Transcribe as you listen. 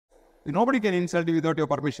Nobody can insult you without your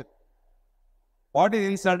permission. What is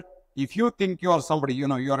insult? If you think you are somebody,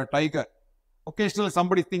 you are a tiger. Occasionally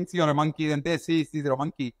somebody thinks you are a monkey and they say you're a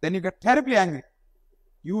monkey. Then you get terribly angry.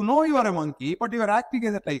 You know you are a monkey, but you are acting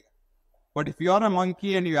as a tiger. But if you are a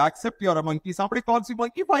monkey and you accept you are a monkey, somebody calls you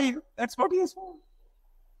monkey, fine. That's what he is for.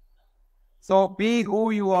 So be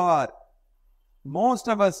who you are. Most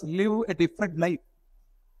of us live a different life.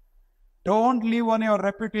 Don't live on your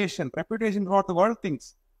reputation. Reputation is what the world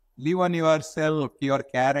thinks. Live on yourself, your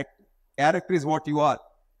character. Character is what you are.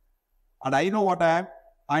 And I know what I am.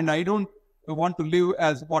 And I don't want to live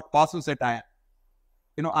as what Pasu said I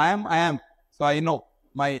am. I am. So I know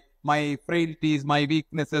my frailties, my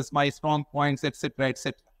weaknesses, my strong points, etc.,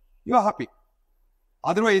 etc. You are happy.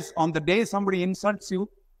 Otherwise, on the day somebody insults you,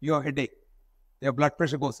 your headache, your blood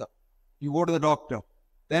pressure goes up. You go to the doctor.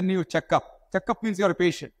 Then you check up. Check up means you're a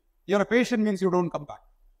patient. You're a patient means you don't come back.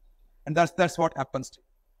 And that's what happens to you.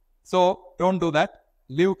 So don't do that.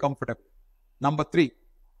 Live comfortably. Number 3,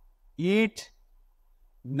 eat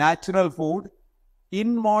natural food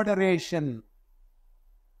in moderation.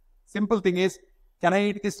 Simple thing is, can I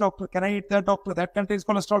eat this doctor? Can I eat that doctor? That contains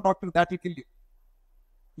cholesterol doctor. That will kill you.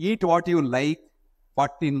 Eat what you like,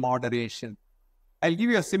 but in moderation. I'll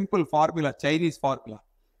give you a simple formula, Chinese formula.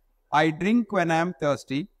 I drink when I am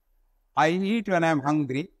thirsty. I eat when I am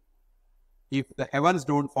hungry. If the heavens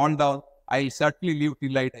don't fall down, I certainly live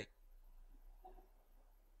till I die.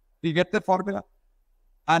 Do you get the formula?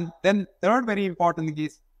 And then third very important thing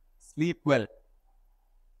is sleep well.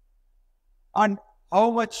 And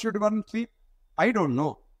how much should one sleep? I don't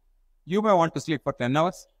know. You may want to sleep for 10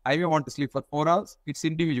 hours. I may want to sleep for 4 hours. It's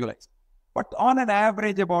individualized. But on an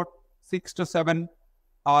average, about 6 to 7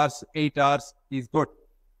 hours, 8 hours is good.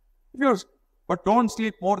 But don't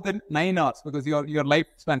sleep more than 9 hours because your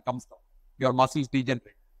lifespan comes down. Your muscles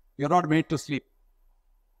degenerate. You're not made to sleep.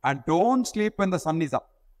 And don't sleep when the sun is up.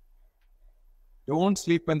 Don't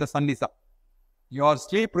sleep when the sun is up. Your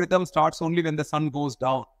sleep rhythm starts only when the sun goes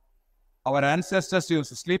down. Our ancestors used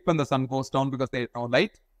to sleep when the sun goes down because they had no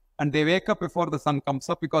light. And they wake up before the sun comes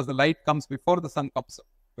up because the light comes before the sun comes up.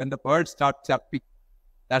 When the birds start chirping,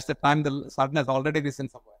 that's the time the sun has already risen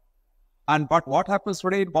somewhere. But what happens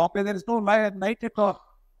today in Bombay, there is no night at all.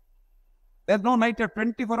 There's no night at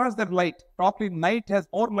 24 hours, there's light. Probably night has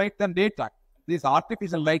more light than daytime. These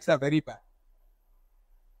artificial lights are very bad.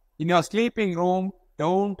 In your sleeping room,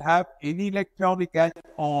 don't have any electronic gadget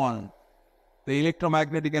on. The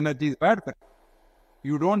electromagnetic energy is bad for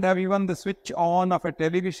you. You don't have even the switch on of a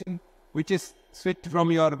television, which is switched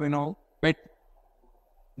from your, bed.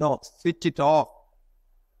 No, switch it off.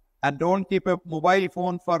 And don't keep a mobile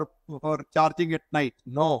phone for charging at night.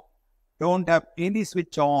 No, don't have any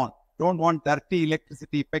switch on. Don't want dirty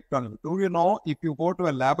electricity effect on you. Do you know if you go to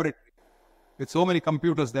a laboratory with so many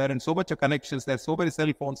computers there and so much of connections there, so many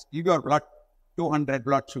cell phones, give your blood 200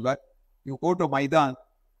 blood sugar. You go to Maidan,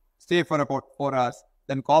 stay for about 4 hours,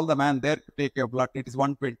 then call the man there to take your blood. It is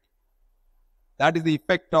 120. That is the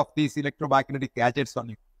effect of these electromagnetic gadgets on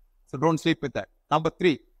you. So don't sleep with that. Number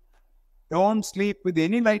 3, don't sleep with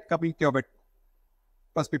any light coming to your bed.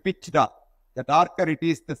 It must be pitch dark. The darker it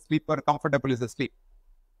is, the sleeper comfortable is the sleep.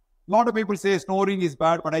 A lot of people say snoring is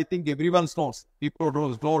bad, but I think everyone snores. People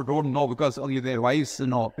don't know because only their wives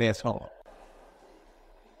know they snore.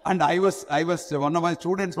 And I was one of my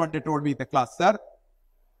students one day told me in the class, sir,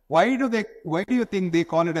 why do you think they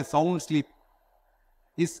call it a sound sleep?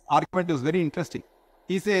 His argument was very interesting.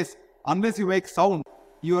 He says, unless you make sound,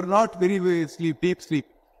 you are not very deep sleep.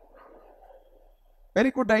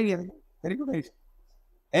 Very good idea. Very good idea.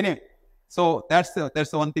 Anyway, so that's the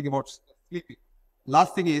one thing about sleeping.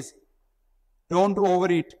 Last thing is, don't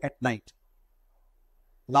overeat at night.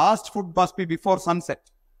 Last food must be before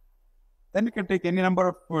sunset. Then you can take any number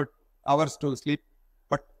of hours to sleep.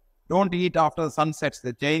 But don't eat after the sun sets.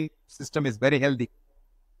 The Jain system is very healthy.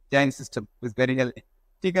 Jain system is very healthy.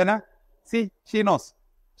 See, she knows.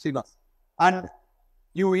 She knows. And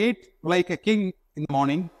you eat like a king in the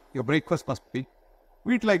morning. Your breakfast must be.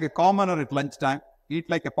 Eat like a commoner at lunchtime. Eat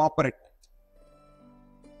like a pauper at night.